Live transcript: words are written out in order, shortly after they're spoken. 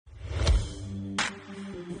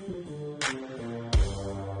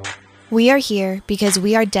We are here because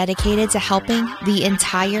we are dedicated to helping the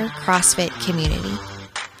entire CrossFit community.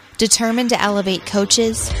 Determined to elevate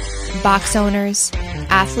coaches, box owners,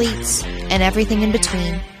 athletes, and everything in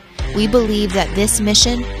between, we believe that this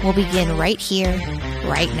mission will begin right here,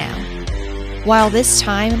 right now. While this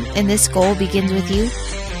time and this goal begins with you,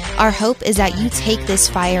 our hope is that you take this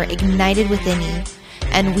fire ignited within you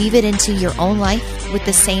and weave it into your own life with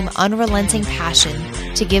the same unrelenting passion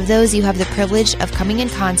to give those you have the privilege of coming in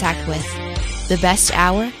contact with the best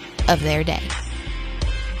hour of their day.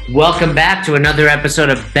 Welcome back to another episode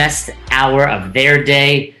of Best Hour of Their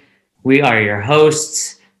Day. We are your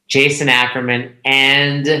hosts, Jason Ackerman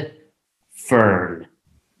and Fern.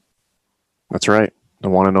 That's right. The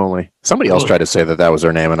one and only. Somebody else tried to say that was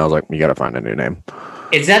their name, and I was like, you got to find a new name.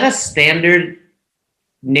 Is that a standard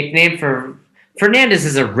nickname for Fernandez?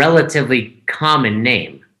 Is a relatively common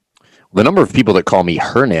name. The number of people that call me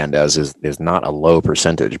Hernandez is not a low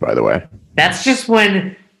percentage, by the way. That's just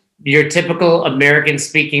when your typical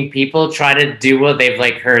American-speaking people try to do what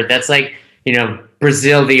they've heard. That's like,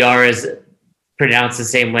 Brazil, the R is pronounced the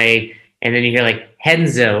same way, and then you hear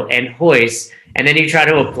Henzo and Hoist, and then you try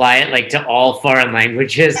to apply it to all foreign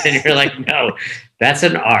languages, and you're like, no, that's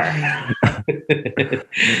an R.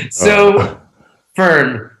 So,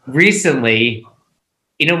 Fern, recently,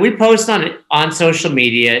 we post on social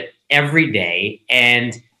media every day,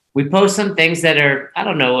 and we post some things that are, I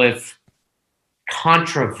don't know if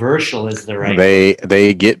controversial is the right word.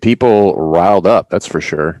 They get people riled up, that's for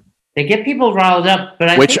sure. They get people riled up, but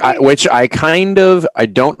I kind of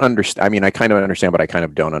understand. I mean, I kind of understand, but I kind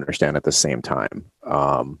of don't understand at the same time.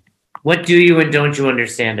 What do you and don't you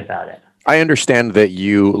understand about it? I understand that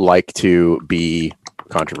you like to be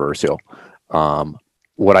controversial.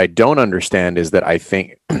 What I don't understand is that I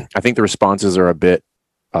think the responses are a bit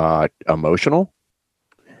emotional,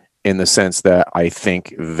 in the sense that I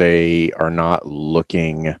think they are not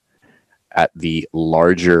looking at the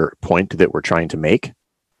larger point that we're trying to make.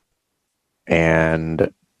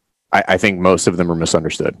 And I think most of them are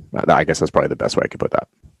misunderstood. I guess that's probably the best way I could put that.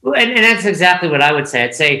 Well, and that's exactly what I would say.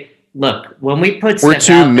 I'd say, look, when we put we're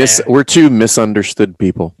two misunderstood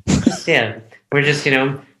people. Yeah, we're just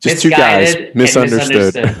just two guys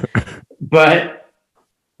misunderstood. But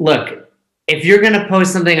look, if you're going to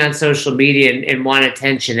post something on social media and want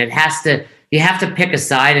attention, you have to pick a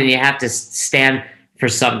side and you have to stand for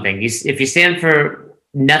something. If you stand for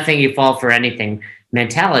nothing, you fall for anything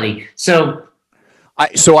mentality. So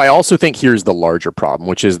I also think here's the larger problem,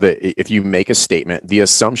 which is that if you make a statement, the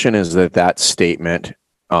assumption is that statement,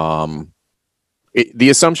 the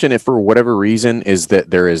assumption, if for whatever reason, is that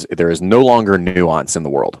there is no longer nuance in the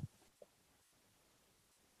world.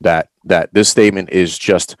 That this statement is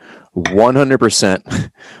just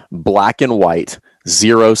 100% black and white,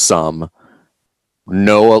 zero sum,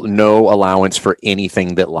 no allowance for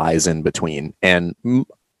anything that lies in between. And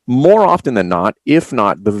more often than not, if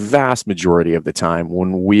not the vast majority of the time,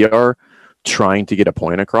 when we are trying to get a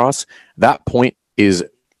point across, that point is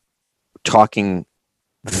talking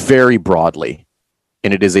very broadly,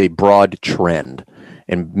 and it is a broad trend.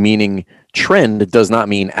 And meaning trend does not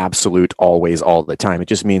mean absolute always all the time. It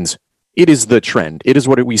just means it is the trend. It is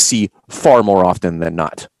what we see far more often than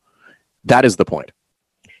not. That is the point.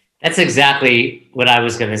 That's exactly what I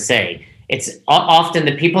was going to say. It's often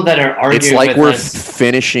the people that are arguing. It's like with we're us,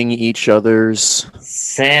 finishing each other's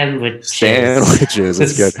sandwiches.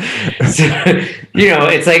 It's good.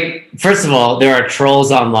 It's like, first of all, there are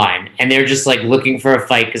trolls online, and they're just looking for a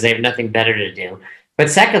fight because they have nothing better to do. But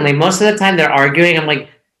secondly, most of the time they're arguing. I'm like,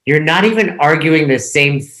 you're not even arguing the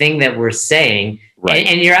same thing that we're saying. Right.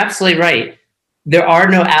 And you're absolutely right. There are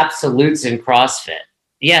no absolutes in CrossFit.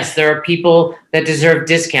 Yes, there are people that deserve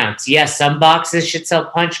discounts. Yes, some boxes should sell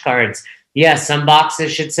punch cards. Yes, some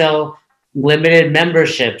boxes should sell limited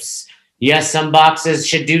memberships. Yes, some boxes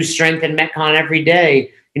should do strength and Metcon every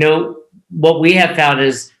day. What we have found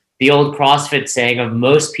is the old CrossFit saying of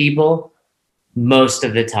most people, most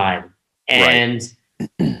of the time. And,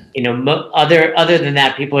 other than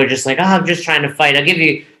that, people are just like, I'm just trying to fight. I'll give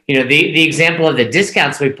you, the example of the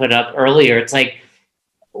discounts we put up earlier. It's like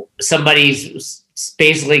somebody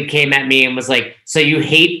basically came at me and was like, so you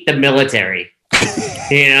hate the military,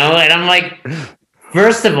 and I'm like,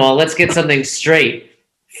 first of all, let's get something straight.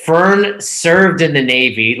 Fern served in the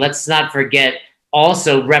Navy. Let's not forget,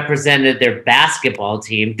 also represented their basketball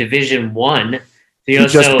team, Division I. Who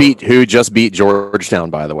just beat Georgetown,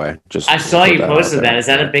 by the way. I saw you posted that. Is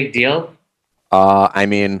that a big deal? I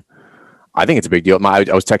mean, I think it's a big deal. I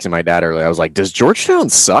was texting my dad earlier. I was like, does Georgetown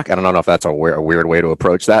suck? I don't know if that's a weird way to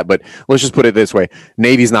approach that, but let's just put it this way.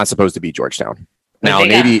 Navy's not supposed to beat Georgetown. Now,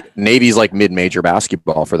 Navy's like mid-major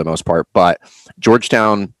basketball for the most part, but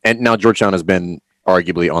Georgetown has been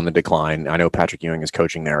arguably on the decline. I know Patrick Ewing is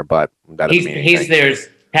coaching there, but that doesn't mean anything.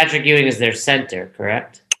 Patrick Ewing is their center,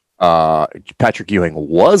 correct? Patrick Ewing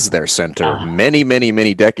was their center many, many,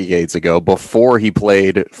 many decades ago before he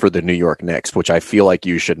played for the New York Knicks, which I feel like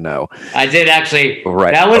you should know. I did actually.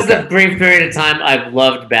 Right. That was the brief period of time I've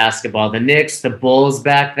loved basketball. The Knicks, the Bulls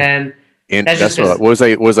back then. And that's what was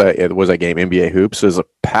a game. NBA Hoops is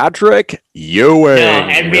Patrick Ewing. No,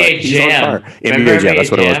 NBA Jam. NBA Jam. That's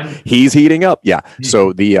what it was. He's heating up. Yeah.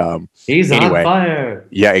 So he's on fire.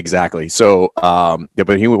 Yeah, exactly. So but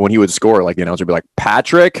when he would score, like the announcer would be like,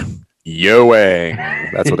 Patrick Ewing.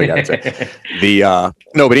 That's what they got to say.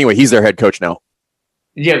 No, but anyway, he's their head coach now.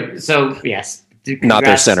 Yeah. So yes. Congrats, not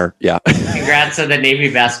their center. Yeah. Congrats to the Navy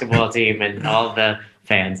basketball team and all the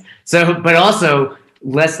fans. So, but also,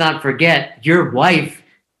 let's not forget, your wife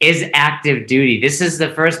is active duty. This is the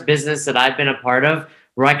first business that I've been a part of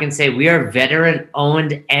where I can say we are veteran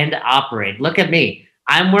owned and operated. Look at me.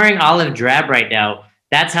 I'm wearing olive drab right now.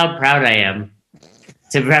 That's how proud I am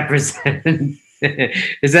to represent.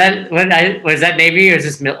 Was that Navy or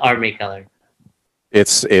is this Army color?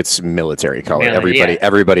 It's military color. Really,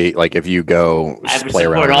 Everybody, like if you go play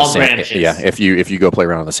around all branches. if you go play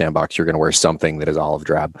around in the sandbox, you're going to wear something that is olive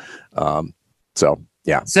drab.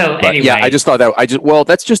 Yeah. So anyway, yeah, I just thought that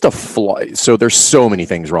that's just a flaw. So there's so many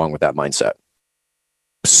things wrong with that mindset.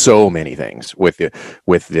 So many things with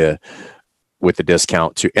the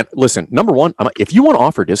discount to, and listen, number one, if you want to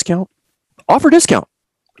offer discount.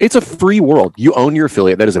 It's a free world. You own your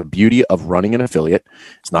affiliate. That is a beauty of running an affiliate.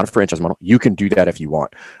 It's not a franchise model. You can do that if you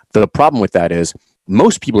want. The problem with that is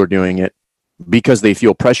most people are doing it because they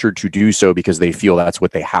feel pressured to do so because they feel that's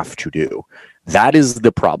what they have to do. That is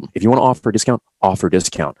the problem. If you want to offer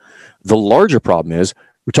discount. The larger problem is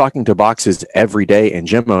we're talking to boxes every day and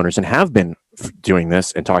gym owners and have been doing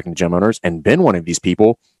this and talking to gym owners and been one of these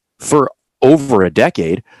people for over a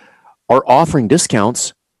decade are offering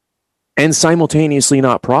discounts and simultaneously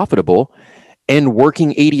not profitable and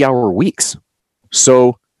working 80-hour weeks.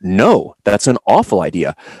 So no, that's an awful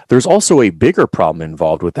idea. There's also a bigger problem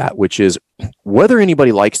involved with that, which is whether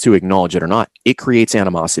anybody likes to acknowledge it or not, it creates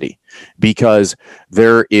animosity because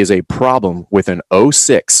there is a problem with an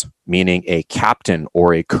 06, meaning a captain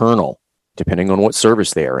or a colonel, depending on what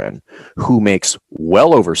service they are in, who makes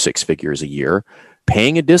well over 6 figures a year,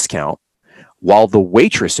 paying a discount while the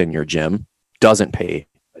waitress in your gym doesn't get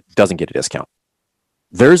a discount.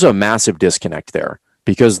 There's a massive disconnect there.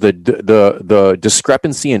 Because the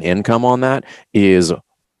discrepancy in income on that is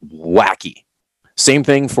wacky. Same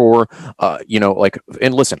thing for,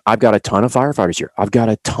 and listen, I've got a ton of firefighters here. I've got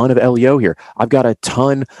a ton of LEO here. I've got a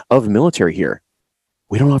ton of military here.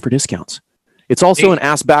 We don't offer discounts. It's also an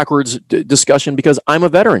ass backwards discussion because I'm a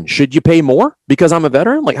veteran. Should you pay more because I'm a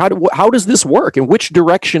veteran? Like how does this work? In which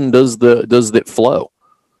direction does it flow?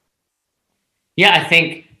 Yeah, I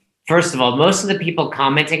think. First of all, most of the people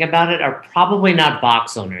commenting about it are probably not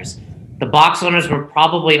box owners. The box owners were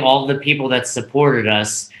probably all the people that supported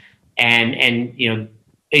us and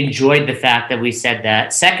enjoyed the fact that we said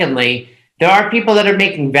that. Secondly, there are people that are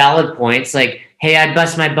making valid points like, hey, I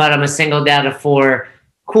bust my butt. I'm a single dad of 4.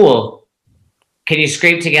 Cool. Can you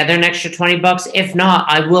scrape together an extra $20? If not,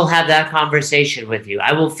 I will have that conversation with you.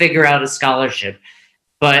 I will figure out a scholarship.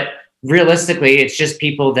 But realistically, it's just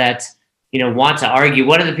people that want to argue.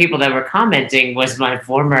 One of the people that were commenting was my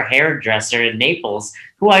former hairdresser in Naples,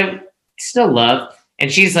 who I still love. And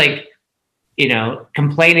she's like,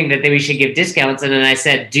 complaining that we should give discounts. And then I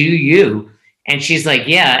said, do you? And she's like,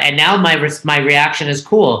 yeah. And now my reaction is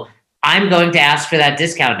cool. I'm going to ask for that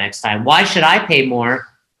discount next time. Why should I pay more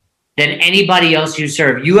than anybody else you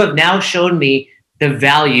serve? You have now shown me the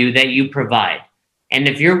value that you provide. And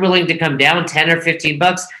if you're willing to come down 10 or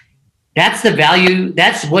 $15, that's the value.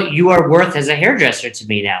 That's what you are worth as a hairdresser to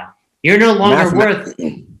me now. You're no longer worth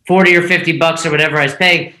 40 or $50 or whatever I was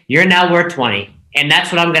paying. You're now worth 20, and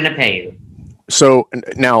that's what I'm going to pay you. So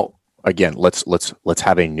now, again, let's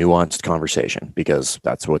have a nuanced conversation because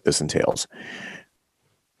that's what this entails.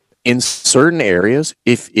 In certain areas,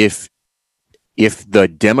 if the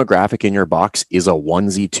demographic in your box is a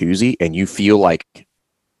onesie twosie, and you feel like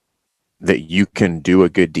that you can do a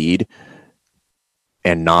good deed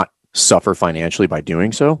and not suffer financially by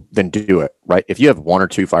doing so, then do it, right? If you have 1 or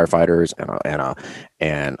 2 firefighters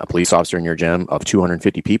and a police officer in your gym of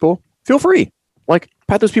 250 people, feel free. Like,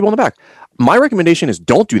 pat those people on the back. My recommendation is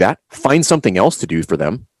don't do that. Find something else to do for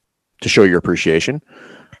them to show your appreciation.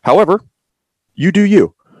 However, you do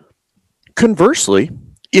you. Conversely,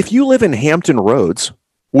 if you live in Hampton Roads,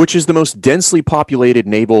 which is the most densely populated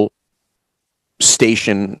naval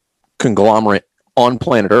station conglomerate on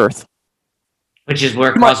planet Earth. Which is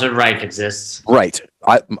where CrossFit Rife exists. Right.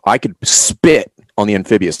 I could spit on the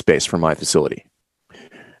amphibious space from my facility.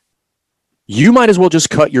 You might as well just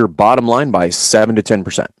cut your bottom line by 7 to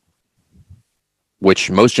 10%,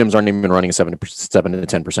 which most gyms aren't even running a 7 to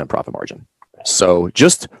 10% profit margin. So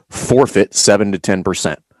just forfeit 7 to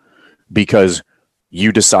 10% because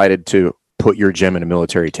you decided to put your gym in a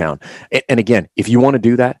military town. And again, if you want to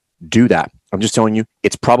do that, do that. I'm just telling you,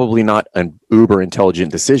 it's probably not an uber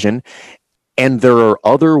intelligent decision. And there are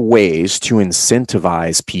other ways to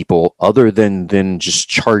incentivize people other than just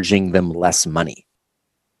charging them less money.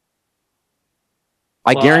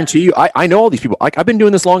 I guarantee you, I know all these people. I've been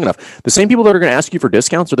doing this long enough. The same people that are going to ask you for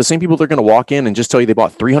discounts are the same people that are going to walk in and just tell you they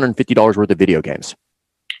bought $350 worth of video games.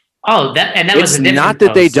 Oh, that was a different not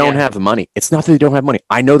that they don't have money. It's not that they don't have money.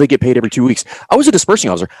 I know they get paid every 2 weeks. I was a dispersing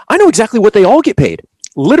officer. I know exactly what they all get paid,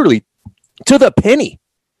 literally to the penny.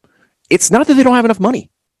 It's not that they don't have enough money,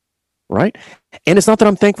 right? And it's not that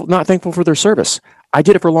I'm not thankful for their service. I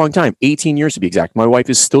did it for a long time, 18 years to be exact. My wife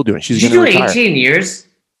is still doing it. She's going to retire. 18 years?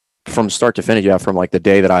 From start to finish, yeah, from like the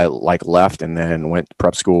day that I left and then went to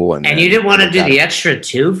prep school. And you didn't want to do the extra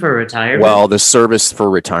 2 for retirement? Well, the service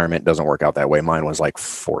for retirement doesn't work out that way. Mine was like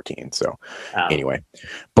 14. So anyway,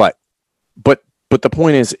 but the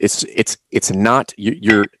point is, it's not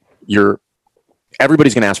you're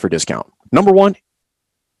everybody's going to ask for a discount. Number one,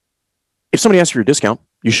 if somebody asks for a discount,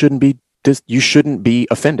 you shouldn't be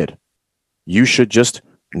offended. You should just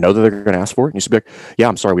know that they're going to ask for it. And you should be like, yeah,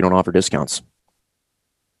 I'm sorry, we don't offer discounts.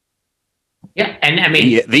 Yeah, and I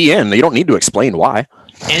mean the end. You don't need to explain why.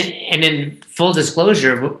 And in full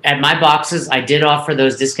disclosure, at my boxes, I did offer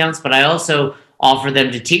those discounts, but I also offer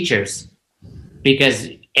them to teachers because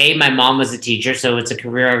my mom was a teacher, so it's a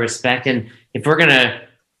career I respect. And if we're gonna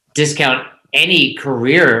discount any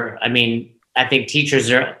career, I mean, I think teachers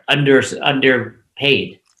are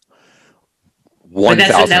underpaid.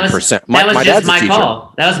 1,000%. That was just my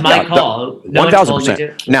call. That was my call.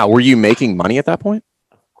 1,000%. Now, were you making money at that point?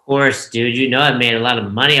 Of course, dude. You know I made a lot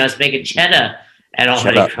of money. I was making cheddar at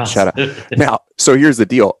Almighty Cross. Now, so here's the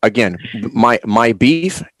deal. Again, my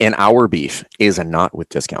beef and our beef is not with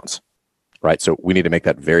discounts, right? So we need to make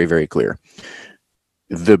that very, very clear.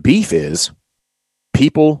 The beef is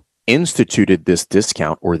people instituted this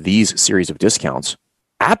discount or these series of discounts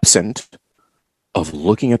absent of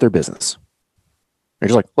looking at their business. They're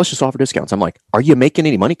just like, let's just offer discounts. I'm like, are you making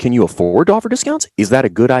any money? Can you afford to offer discounts? Is that a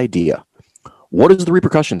good idea? What is the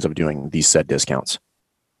repercussions of doing these said discounts,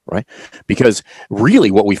 right? Because really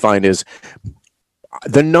what we find is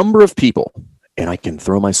the number of people, and I can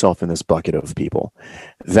throw myself in this bucket of people,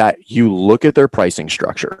 that you look at their pricing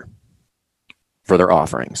structure for their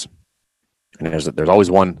offerings, and there's always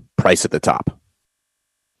one price at the top,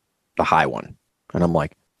 the high one. And I'm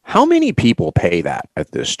like, how many people pay that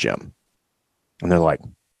at this gym? And they're like,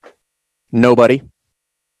 nobody.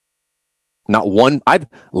 Not one. I've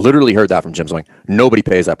literally heard that from gyms. I'm like, nobody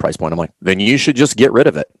pays that price point. I'm like, then you should just get rid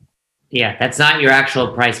of it. Yeah, that's not your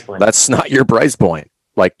actual price point. That's not your price point.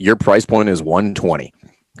 Like your price point is 120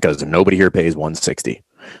 because nobody here pays 160.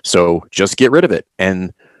 So just get rid of it.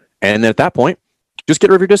 And at that point, just get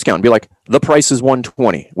rid of your discount and be like, the price is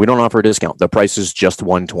 120. We don't offer a discount. The price is just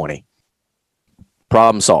 120.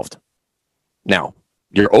 Problem solved. Now,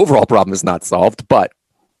 your overall problem is not solved, but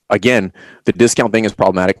again, the discount thing is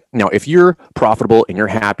problematic. Now, if you're profitable and you're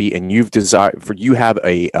happy and you have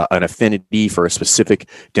an affinity for a specific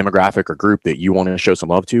demographic or group that you want to show some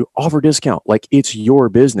love to, offer discount. Like it's your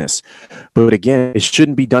business. But again, it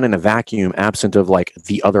shouldn't be done in a vacuum absent of like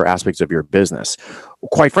the other aspects of your business.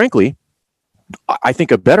 Quite frankly, I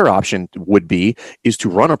think a better option is to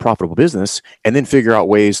run a profitable business and then figure out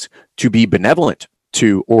ways to be benevolent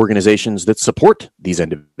to organizations that support these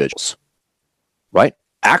individuals, right?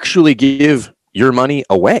 Actually give your money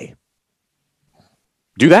away.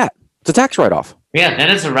 Do that. It's a tax write-off. Yeah, then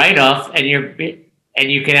it's a write-off, and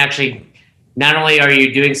you can actually, not only are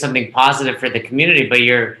you doing something positive for the community, but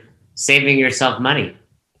you're saving yourself money.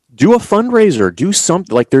 Do a fundraiser. Do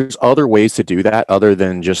something. Like there's other ways to do that other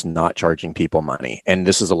than just not charging people money. And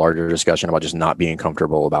this is a larger discussion about just not being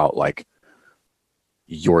comfortable about like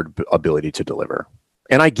your ability to deliver.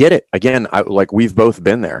 And I get it. Again, we've both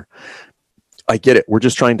been there. I get it. We're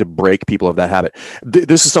just trying to break people of that habit.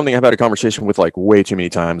 This is something I've had a conversation with like way too many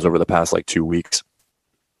times over the past like 2 weeks.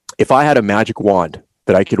 If I had a magic wand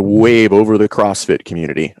that I could wave over the CrossFit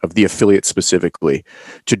community of the affiliate specifically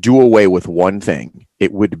to do away with one thing,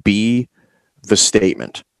 it would be the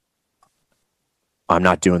statement, I'm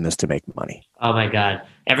not doing this to make money. Oh my God.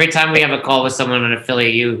 Every time we have a call with someone on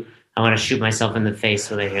affiliate I want to shoot myself in the face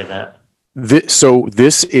when I hear that. So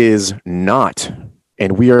this is not,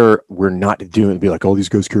 and we're not doing be like, all these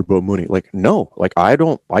guys care about money. Like, no, I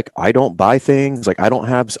don't buy things. Like, I don't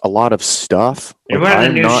have a lot of stuff. You're like,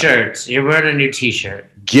 wearing a new shirt. You're wearing a new t-shirt.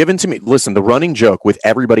 Given to me. Listen, the running joke with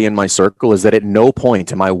everybody in my circle is that at no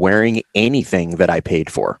point am I wearing anything that I paid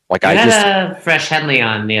for. Like, you had a fresh Henley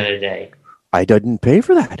on the other day. I didn't pay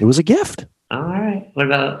for that. It was a gift. All right. What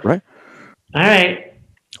about? Right. All right.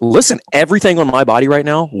 Listen, everything on my body right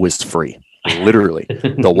now was free. Literally.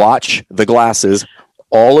 The watch, the glasses,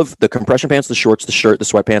 all of the compression pants, the shorts, the shirt, the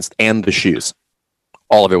sweatpants, and the shoes.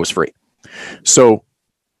 All of it was free. So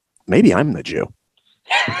maybe I'm the Jew.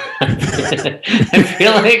 I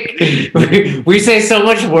feel like we say so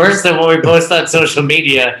much worse than what we post on social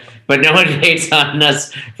media, but no one hates on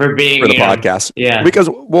us for being for the podcast. Yeah. Because,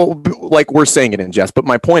 well, like we're saying it in jest, but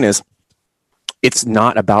my point is, it's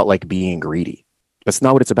not about like being greedy. That's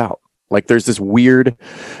not what it's about. Like, there's this weird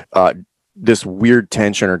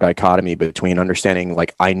tension or dichotomy between understanding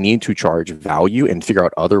like I need to charge value and figure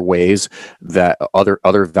out other ways that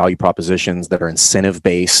other value propositions that are incentive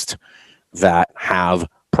based, that have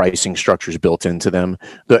pricing structures built into them.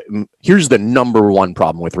 Here's the number one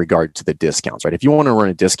problem with regard to the discounts, right? If you want to run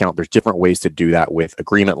a discount, there's different ways to do that with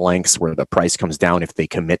agreement lengths where the price comes down if they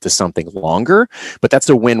commit to something longer, but that's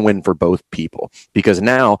a win-win for both people because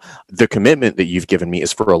now the commitment that you've given me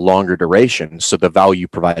is for a longer duration. So the value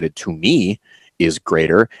provided to me is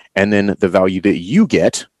greater. And then the value that you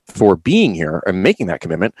get for being here and making that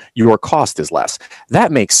commitment, your cost is less.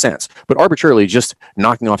 That makes sense. But arbitrarily just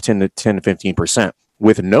knocking off 10 to 15%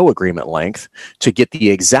 with no agreement length to get the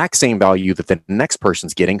exact same value that the next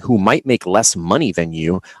person's getting who might make less money than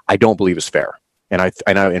you, I don't believe is fair.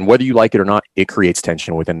 And whether you like it or not, it creates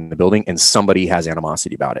tension within the building and somebody has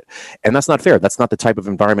animosity about it. And that's not fair. That's not the type of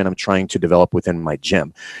environment I'm trying to develop within my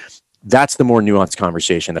gym. That's the more nuanced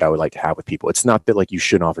conversation that I would like to have with people. It's not that like you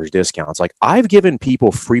shouldn't offer discounts. Like, I've given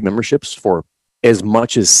people free memberships for as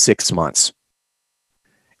much as 6 months.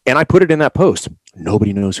 And I put it in that post.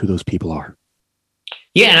 Nobody knows who those people are.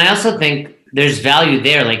 Yeah, and I also think there's value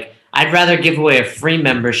there. Like, I'd rather give away a free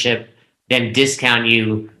membership than discount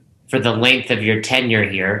you for the length of your tenure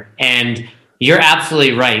here. And you're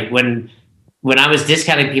absolutely right. When I was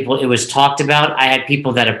discounting people, it was talked about. I had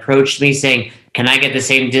people that approached me saying, can I get the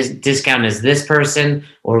same discount as this person?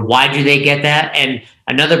 Or why do they get that? And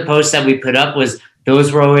another post that we put up was,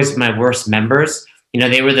 those were always my worst members. You know,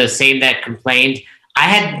 they were the same that complained. I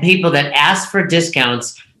had people that asked for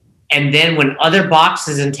discounts, and then when other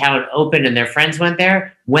boxes in town opened and their friends went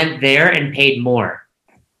there and paid more.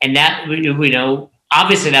 And that, you know,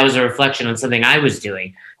 obviously that was a reflection on something I was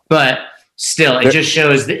doing, but still, it just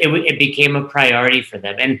shows that it became a priority for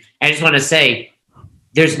them. And I just want to say,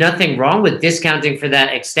 there's nothing wrong with discounting for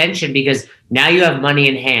that extension because now you have money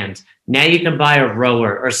in hand. Now you can buy a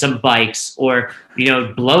rower or some bikes or, you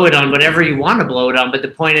know, blow it on whatever you want to blow it on. But the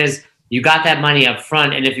point is, you got that money up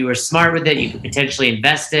front. And if you were smart with it, you could potentially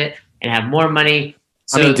invest it and have more money.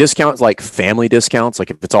 So, I mean, discounts like family discounts,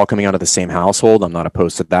 like if it's all coming out of the same household, I'm not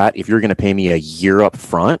opposed to that. If you're going to pay me a year up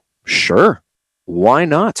front, sure. Why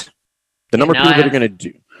not? The number of people that are going to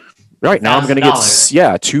do right now, I'm going to get,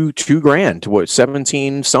 $2,000 to what,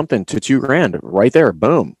 17 something to $2,000 right there.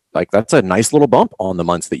 Boom. Like, that's a nice little bump on the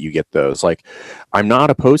months that you get those. Like, I'm not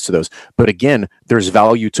opposed to those, but again, there's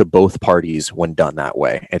value to both parties when done that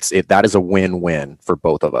way. That is a win-win for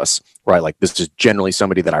both of us, right? Like, this is generally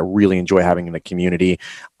somebody that I really enjoy having in the community.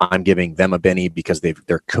 I'm giving them a Benny because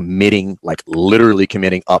they're committing, like literally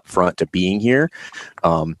committing up front to being here.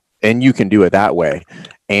 And you can do it that way.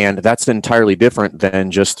 And that's entirely different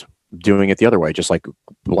than just doing it the other way, just like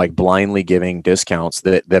blindly giving discounts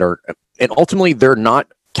that are, and ultimately they're not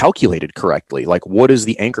calculated correctly. Like, what is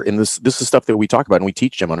the anchor? And this is stuff that we talk about and we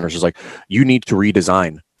teach gym owners is like, you need to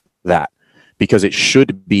redesign that because it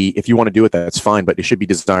should be, if you want to do it, that's fine, but it should be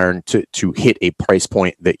designed to hit a price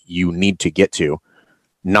point that you need to get to,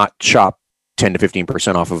 not chop 10 to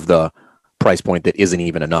 15% off of the price point that isn't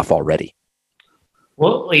even enough already.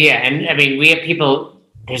 Well, yeah. And I mean, we have people,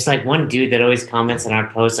 there's like one dude that always comments on our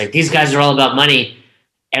posts, like, these guys are all about money.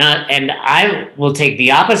 And I will take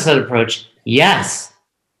the opposite approach. Yes,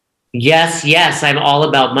 I'm all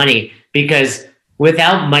about money, because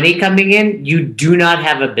without money coming in, you do not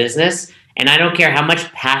have a business. And I don't care how much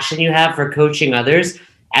passion you have for coaching others.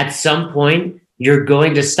 At some point, you're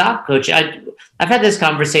going to stop coaching. I've had this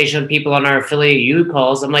conversation with people on our affiliate U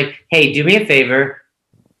calls. I'm like, hey, do me a favor,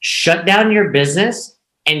 shut down your business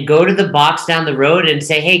and go to the box down the road and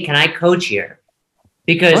say, hey, can I coach here?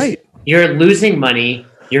 Because you're losing money.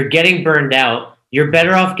 You're getting burned out. You're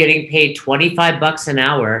better off getting paid $25 an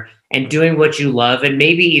hour and doing what you love, and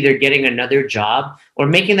maybe either getting another job or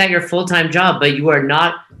making that your full-time job. But you are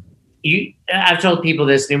not, I've told people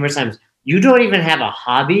this numerous times, you don't even have a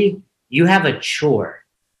hobby, you have a chore.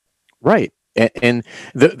 Right. And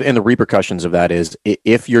the repercussions of that is,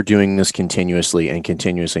 if you're doing this continuously and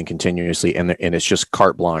continuously and continuously, and it's just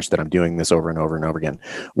carte blanche that I'm doing this over and over and over again,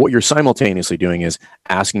 what you're simultaneously doing is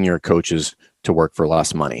asking your coaches to work for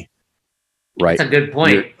less money. Right. That's a good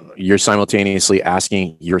point. You're simultaneously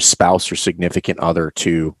asking your spouse or significant other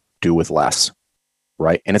to do with less.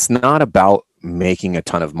 Right. And it's not about making a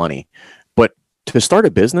ton of money, but to start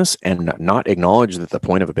a business and not acknowledge that the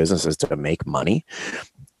point of a business is to make money.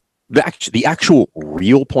 The actual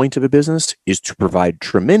real point of a business is to provide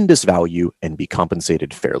tremendous value and be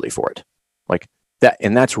compensated fairly for it. Like that.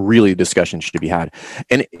 And that's really a discussion should be had.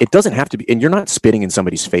 And it doesn't have to be, and you're not spitting in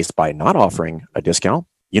somebody's face by not offering a discount.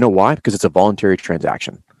 You know why? Because it's a voluntary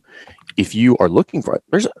transaction. If you are looking for it,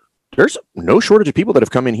 there's no shortage of people that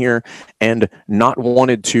have come in here and not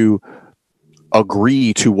wanted to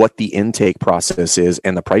agree to what the intake process is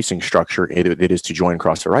and the pricing structure it is to join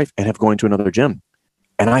CrossFit Rife, and have gone to another gym.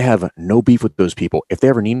 And I have no beef with those people. If they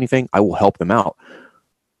ever need anything, I will help them out.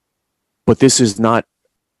 But it's not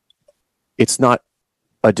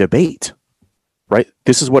a debate, right?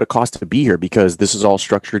 This is what it costs to be here, because this is all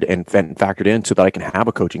structured and factored in so that I can have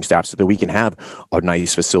a coaching staff, so that we can have a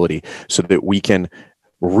nice facility, so that we can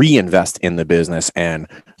reinvest in the business and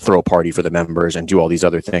throw a party for the members and do all these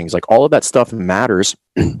other things. Like, all of that stuff matters.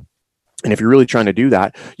 And if you're really trying to do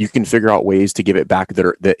that, you can figure out ways to give it back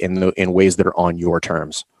in ways that are on your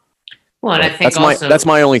terms. Well, and I think that's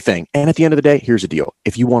my only thing. And at the end of the day, here's the deal: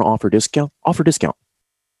 if you want to offer discount, offer discount.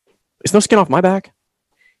 It's no skin off my back.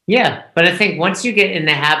 Yeah, but I think once you get in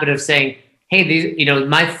the habit of saying, "Hey,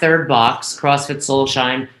 my third box, CrossFit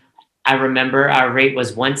Soulshine," I remember our rate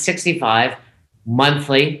was $165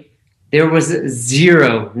 monthly. There was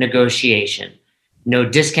zero negotiation, no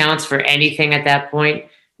discounts for anything at that point.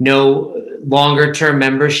 No longer term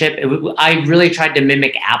membership. I really tried to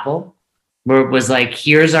mimic Apple, where it was like,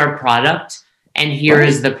 here's our product and here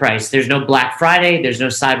is the price. There's no Black Friday. There's no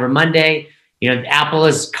Cyber Monday. Apple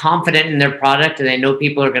is confident in their product and they know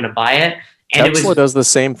people are going to buy it. And Tesla does the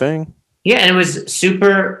same thing. Yeah. And it was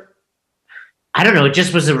super, I don't know. It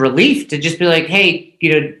just was a relief to just be like, hey,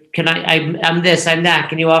 can I'm this, I'm that.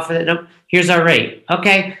 Can you offer that? Nope. Here's our rate.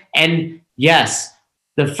 Okay. And yes,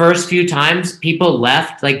 the first few times people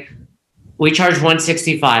left, like, we charge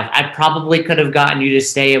 $165. I probably could have gotten you to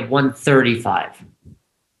stay at $135,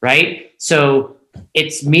 right? So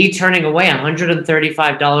it's me turning away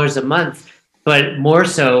 $135 a month, but more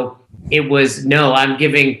so it was, no, I'm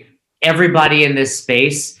giving everybody in this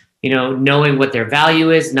space, knowing what their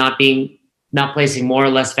value is, not placing more or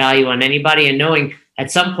less value on anybody, and knowing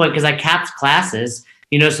at some point, because I capped classes,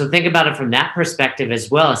 so think about it from that perspective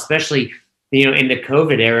as well, especially in the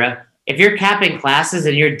COVID era. If you're capping classes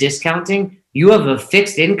and you're discounting, you have a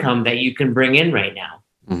fixed income that you can bring in right now.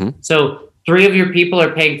 Mm-hmm. So 3 of your people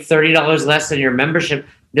are paying $30 less than your membership.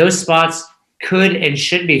 Those spots could and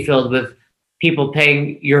should be filled with people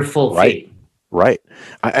paying your full fee. Right.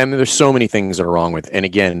 I mean, there's so many things that are wrong with, and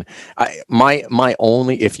again,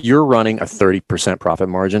 if you're running a 30% profit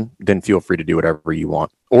margin, then feel free to do whatever you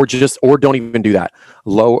want, or don't even do that.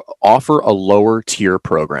 Offer a lower tier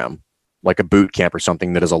program, like a boot camp or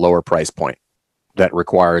something that is a lower price point, that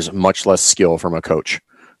requires much less skill from a coach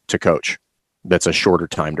to coach. That's a shorter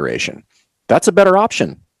time duration. That's a better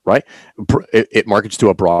option, right? It markets to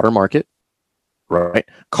a broader market, right?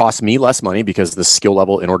 Costs me less money because the skill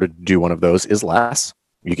level in order to do one of those is less.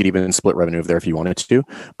 You could even split revenue there if you wanted to.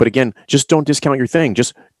 But again, just don't discount your thing.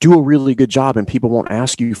 Just do a really good job and people won't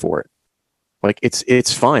ask you for it. Like,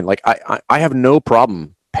 it's fine. Like, I have no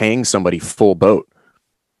problem paying somebody full boat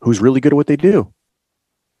who's really good at what they do.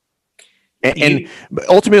 And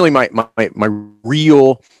ultimately, my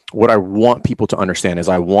real, what I want people to understand is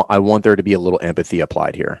I want there to be a little empathy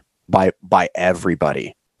applied here by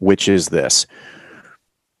everybody, which is this: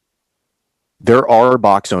 there are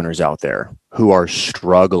box owners out there who are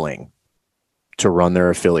struggling to run their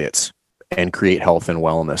affiliates and create health and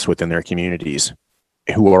wellness within their communities,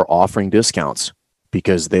 who are offering discounts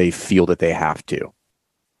because they feel that they have to,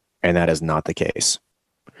 and that is not the case.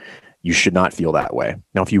 You should not feel that way.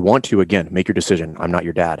 Now, if you want to, again, make your decision. I'm not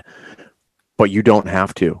your dad, but you don't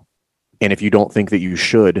have to. And if you don't think that you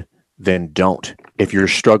should, then don't. If you're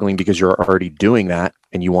struggling because you're already doing that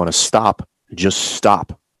and you want to stop, just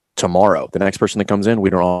stop tomorrow. The next person that comes in, we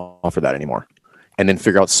don't offer that anymore. And then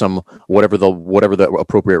figure out whatever the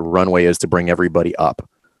appropriate runway is to bring everybody up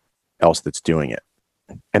else that's doing it.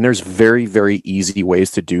 And there's very, very easy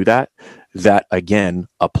ways to do that again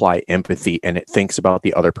apply empathy, and it thinks about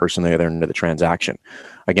the other person on the other end of the transaction.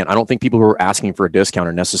 Again, I don't think people who are asking for a discount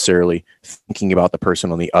are necessarily thinking about the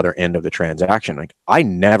person on the other end of the transaction. Like, I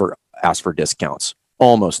never ask for discounts,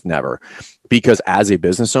 almost never, because as a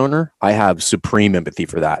business owner, I have supreme empathy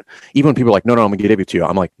for that. Even when people are like, no, I'm gonna give it to you,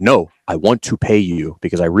 I'm like, no, I want to pay you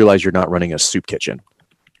because I realize you're not running a soup kitchen.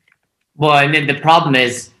 Well, and then the problem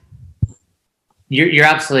is, you're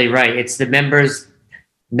absolutely right. It's the members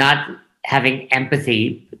not having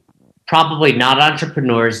empathy, probably not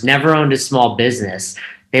entrepreneurs, never owned a small business.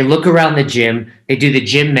 They look around the gym, they do the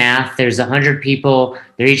gym math. There's 100 people,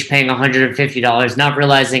 they're each paying $150, not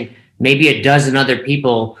realizing maybe a dozen other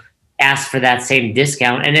people ask for that same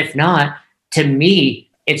discount. And if not, to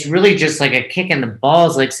me, it's really just like a kick in the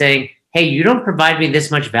balls, like saying, hey, you don't provide me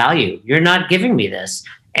this much value. You're not giving me this.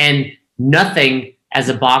 And nothing as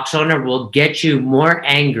a box owner will get you more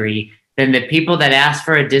angry than the people that ask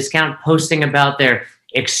for a discount, posting about their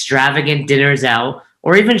extravagant dinners out,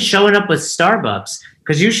 or even showing up with Starbucks.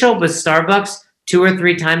 Because you show up with Starbucks 2 or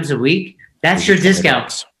 3 times a week, that's your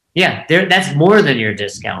discount. Yeah, that's more than your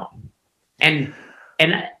discount. And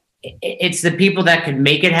it's the people that can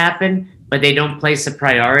make it happen, but they don't place a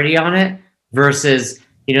priority on it, versus,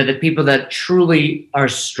 the people that truly are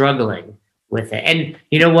struggling with it. And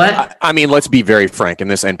you know what? I mean, let's be very frank in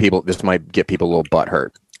this, and this might get people a little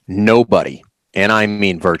butthurt. Nobody, and I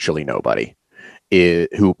mean virtually nobody,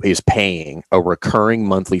 who is paying a recurring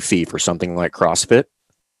monthly fee for something like CrossFit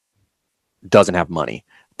doesn't have money.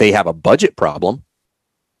 They have a budget problem,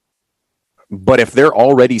 but if they're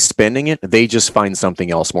already spending it, they just find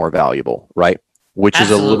something else more valuable, right? Which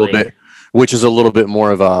Absolutely. is a little bit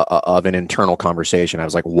more of an internal conversation. I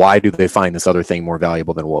was like, why do they find this other thing more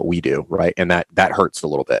valuable than what we do, right? And that hurts a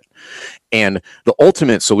little bit. And the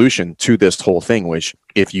ultimate solution to this whole thing, which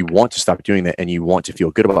if you want to stop doing that and you want to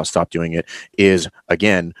feel good about stop doing it, is,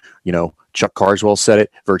 again, Chuck Carswell said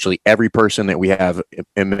it. Virtually every person that we have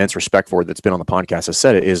immense respect for that's been on the podcast has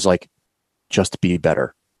said it, is like, just be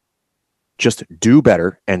better. Just do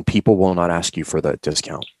better, and people will not ask you for the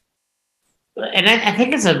discount. And I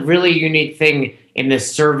think it's a really unique thing in the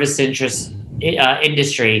service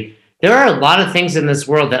industry. There are a lot of things in this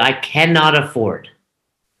world that I cannot afford,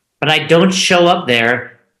 but I don't show up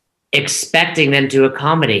there expecting them to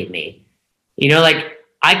accommodate me. Like,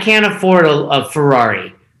 I can't afford a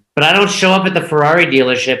Ferrari, but I don't show up at the Ferrari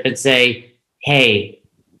dealership and say, hey,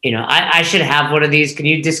 I should have one of these. Can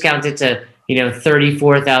you discount it to,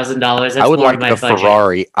 $34,000? I would like a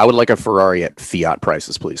Ferrari. I would like a Ferrari at fiat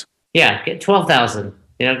prices, please. Yeah, get 12,000.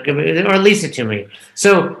 Or lease it to me.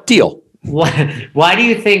 So deal. Why do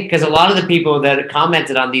you think? Because a lot of the people that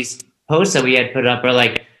commented on these posts that we had put up are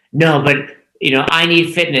like, no, but I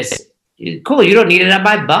need fitness. Cool, you don't need it at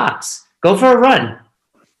my box. Go for a run.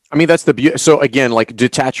 I mean, that's the beauty. So again, like,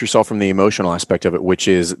 detach yourself from the emotional aspect of it, which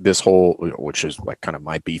is like kind of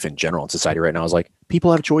my beef in general in society right now, is like,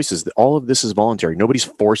 people have choices. All of this is voluntary. Nobody's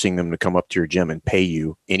forcing them to come up to your gym and pay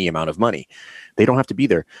you any amount of money. They don't have to be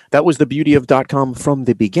there. That was the beauty of .com from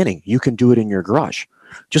the beginning. You can do it in your garage.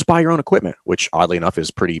 Just buy your own equipment, which oddly enough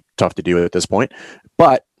is pretty tough to do at this point.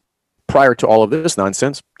 But prior to all of this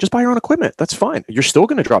nonsense, just buy your own equipment. That's fine. You're still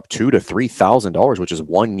going to drop $2,000 to $3,000, which is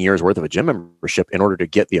 1 year's worth of a gym membership, in order to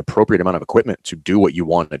get the appropriate amount of equipment to do what you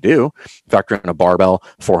want to do. Factor in a barbell,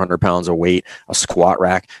 400 pounds of weight, a squat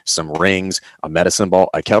rack, some rings, a medicine ball,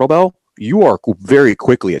 a kettlebell. You are very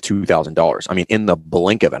quickly at $2,000. I mean, in the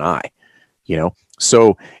blink of an eye.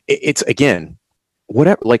 So it's, again,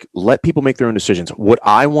 whatever, like, let people make their own decisions. What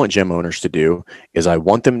I want gym owners to do is I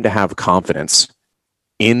want them to have confidence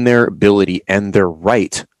in their ability and their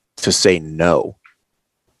right to say no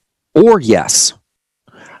or yes.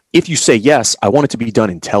 If you say yes, I want it to be done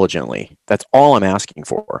intelligently. That's all I'm asking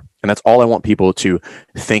for. And that's all I want people to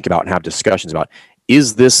think about and have discussions about.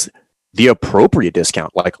 Is this the appropriate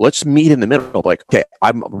discount? Like, let's meet in the middle. Like, okay,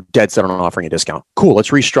 I'm dead set on offering a discount. Cool.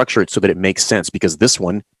 Let's restructure it so that it makes sense, because this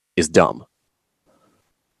one is dumb.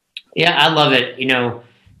 Yeah, I love it.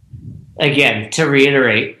 Again, to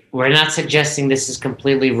reiterate, we're not suggesting this is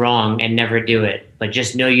completely wrong and never do it, but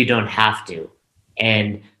just know you don't have to.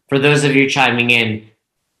 And for those of you chiming in,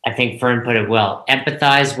 I think Fern put it well.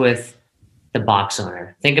 Empathize with the box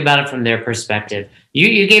owner. Think about it from their perspective.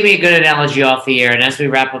 You gave me a good analogy off the air, and as we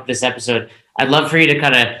wrap up this episode, I'd love for you to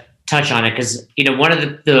kind of touch on it, because one of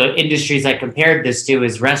the industries I compared this to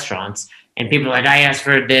is restaurants, and people are like, I asked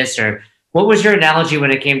for this, or what was your analogy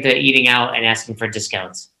when it came to eating out and asking for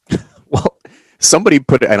discounts? Well, somebody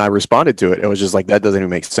put it, and I responded to it. It was just like, that doesn't even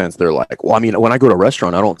make sense. They're like, well, I mean, when I go to a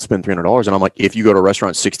restaurant, I don't spend $300. And I'm like, if you go to a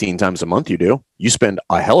restaurant 16 times a month, you spend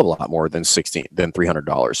a hell of a lot more than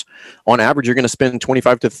 $300. On average, you're going to spend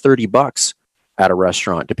 25 to 30 bucks at a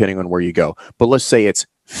restaurant, depending on where you go. But let's say it's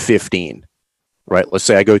 15, right? Let's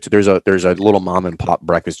say I go to, there's a little mom and pop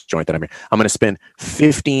breakfast joint that I'm going to spend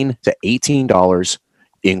 $15 to $18,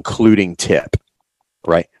 including tip,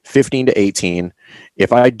 right? 15 to 18.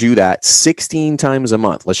 If I do that 16 times a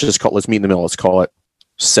month, let's meet in the middle. Let's call it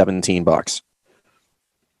 17 bucks.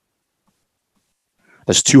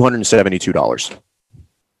 That's $272.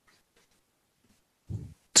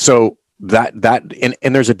 So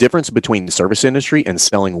and there's a difference between the service industry and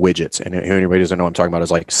selling widgets. And anybody doesn't know what I'm talking about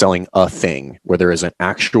is like selling a thing where there is an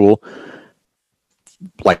actual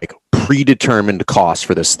like predetermined cost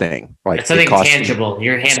for this thing. Like it's something tangible.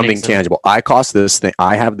 You're handing something tangible. I cost this thing.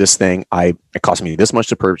 I have this thing. It cost me this much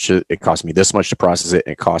to purchase it. It cost me this much to process it.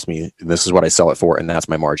 It cost me, this is what I sell it for. And that's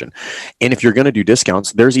my margin. And if you're going to do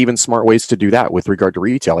discounts, there's even smart ways to do that with regard to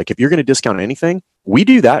retail. Like if you're going to discount anything, we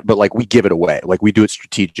do that, but like we give it away. Like we do it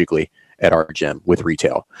strategically at our gym with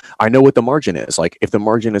retail. I know what the margin is. Like if the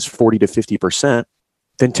margin is 40 to 50%,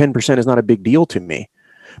 then 10% is not a big deal to me.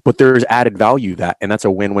 But there's added value and that's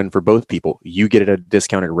a win-win for both people. You get it at a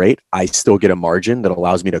discounted rate. I still get a margin that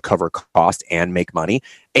allows me to cover cost and make money.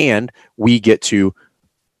 And we get to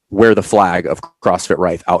wear the flag of CrossFit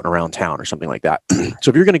Rife out and around town or something like that. So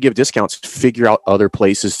if you're going to give discounts, figure out other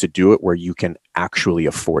places to do it where you can actually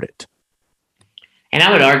afford it. And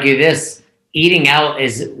I would argue this, eating out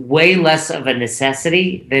is way less of a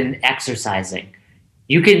necessity than exercising.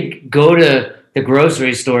 You can go to the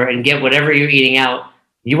grocery store and get whatever you're eating out.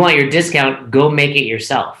 You want your discount, go make it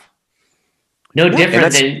yourself. No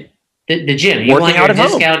different than the gym. You want your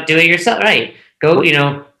discount, do it yourself. Right. Go,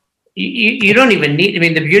 you don't even need,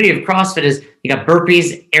 the beauty of CrossFit is you got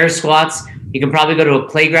burpees, air squats. You can probably go to a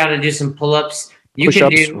playground and do some pull-ups. You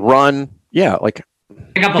push-ups, can run. Yeah. Like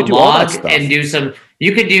pick up a log and do some,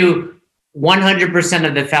 you could do 100%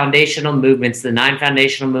 of the foundational movements, the 9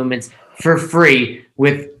 foundational movements for free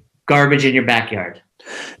with garbage in your backyard.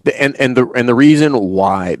 And the reason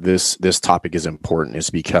why this topic is important is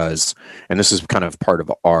because, and this is kind of part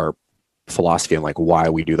of our philosophy and like why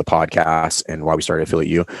we do the podcast and why we started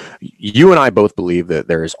Affiliate You and I both believe that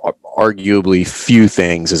there's arguably few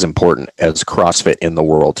things as important as CrossFit in the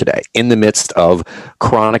world today, in the midst of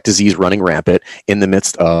chronic disease running rampant, in the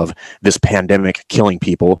midst of this pandemic killing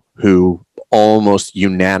people who almost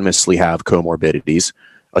unanimously have comorbidities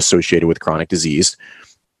associated with chronic disease.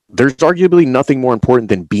 There's arguably nothing more important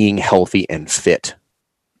than being healthy and fit.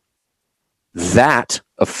 That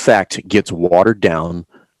effect gets watered down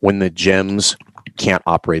when the gyms can't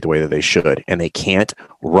operate the way that they should, and they can't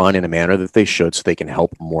run in a manner that they should so they can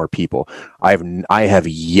help more people. I have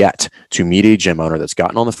yet to meet a gym owner that's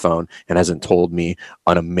gotten on the phone and hasn't told me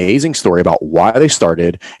an amazing story about why they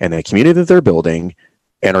started and the community that they're building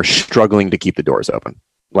and are struggling to keep the doors open.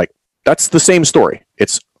 Like, that's the same story.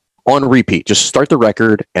 It's on repeat. Just start the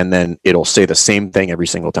record and then it'll say the same thing every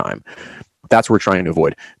single time. That's what we're trying to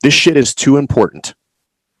avoid. This shit is too important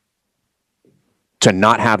to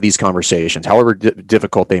not have these conversations, however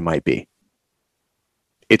difficult they might be.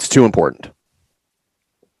 It's too important.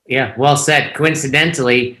 Yeah, well said.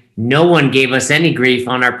 Coincidentally, no one gave us any grief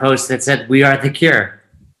on our post that said we are the cure,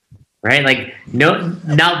 right? Like, no,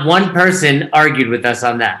 not one person argued with us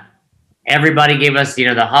on that. Everybody gave us, the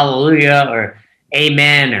hallelujah or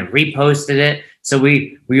amen or reposted it. So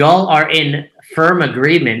we all are in firm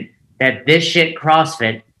agreement that this shit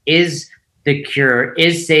CrossFit is the cure,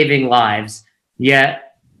 is saving lives,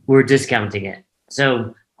 yet we're discounting it.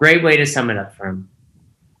 So great way to sum it up, Firm.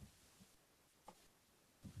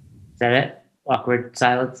 Is that it? Awkward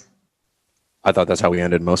silence? I thought that's how we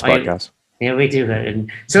ended most podcasts. Yeah, we do.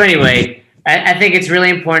 And so anyway, I think it's really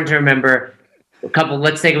important to remember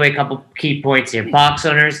let's take away a couple key points here. Box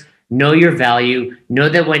owners, know your value. Know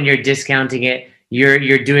that when you're discounting it,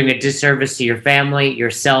 you're doing a disservice to your family,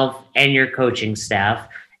 yourself, and your coaching staff.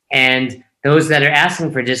 And those that are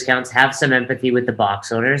asking for discounts, have some empathy with the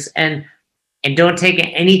box owners, and don't take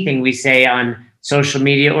anything we say on social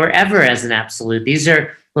media or ever as an absolute.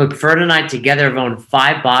 Look, Fern and I together have owned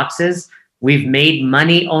 5 boxes. We've made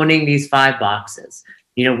money owning these 5 boxes.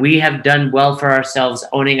 We have done well for ourselves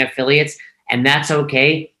owning affiliates, and that's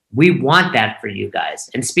okay. We want that for you guys.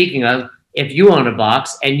 And speaking of, if you own a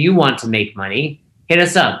box and you want to make money, hit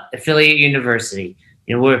us up, Affiliate University.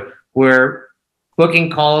 We're booking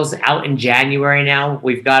calls out in January now.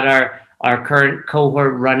 We've got our current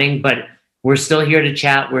cohort running, but we're still here to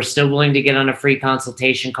chat. We're still willing to get on a free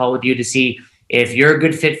consultation call with you to see if you're a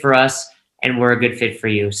good fit for us and we're a good fit for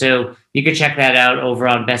you. So you can check that out over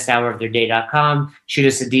on besthouroftheirday.com. Shoot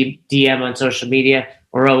us a DM on social media,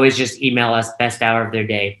 or always just email us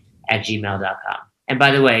besthouroftheirday@gmail.com. And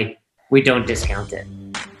by the way, we don't discount it.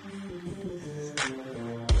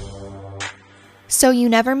 So you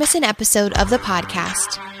never miss an episode of the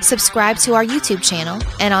podcast, subscribe to our YouTube channel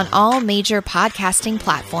and on all major podcasting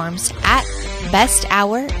platforms at Best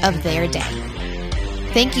Hour of Their Day.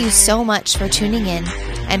 Thank you so much for tuning in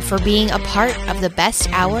and for being a part of the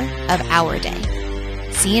best hour of our day.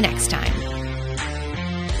 See you next time.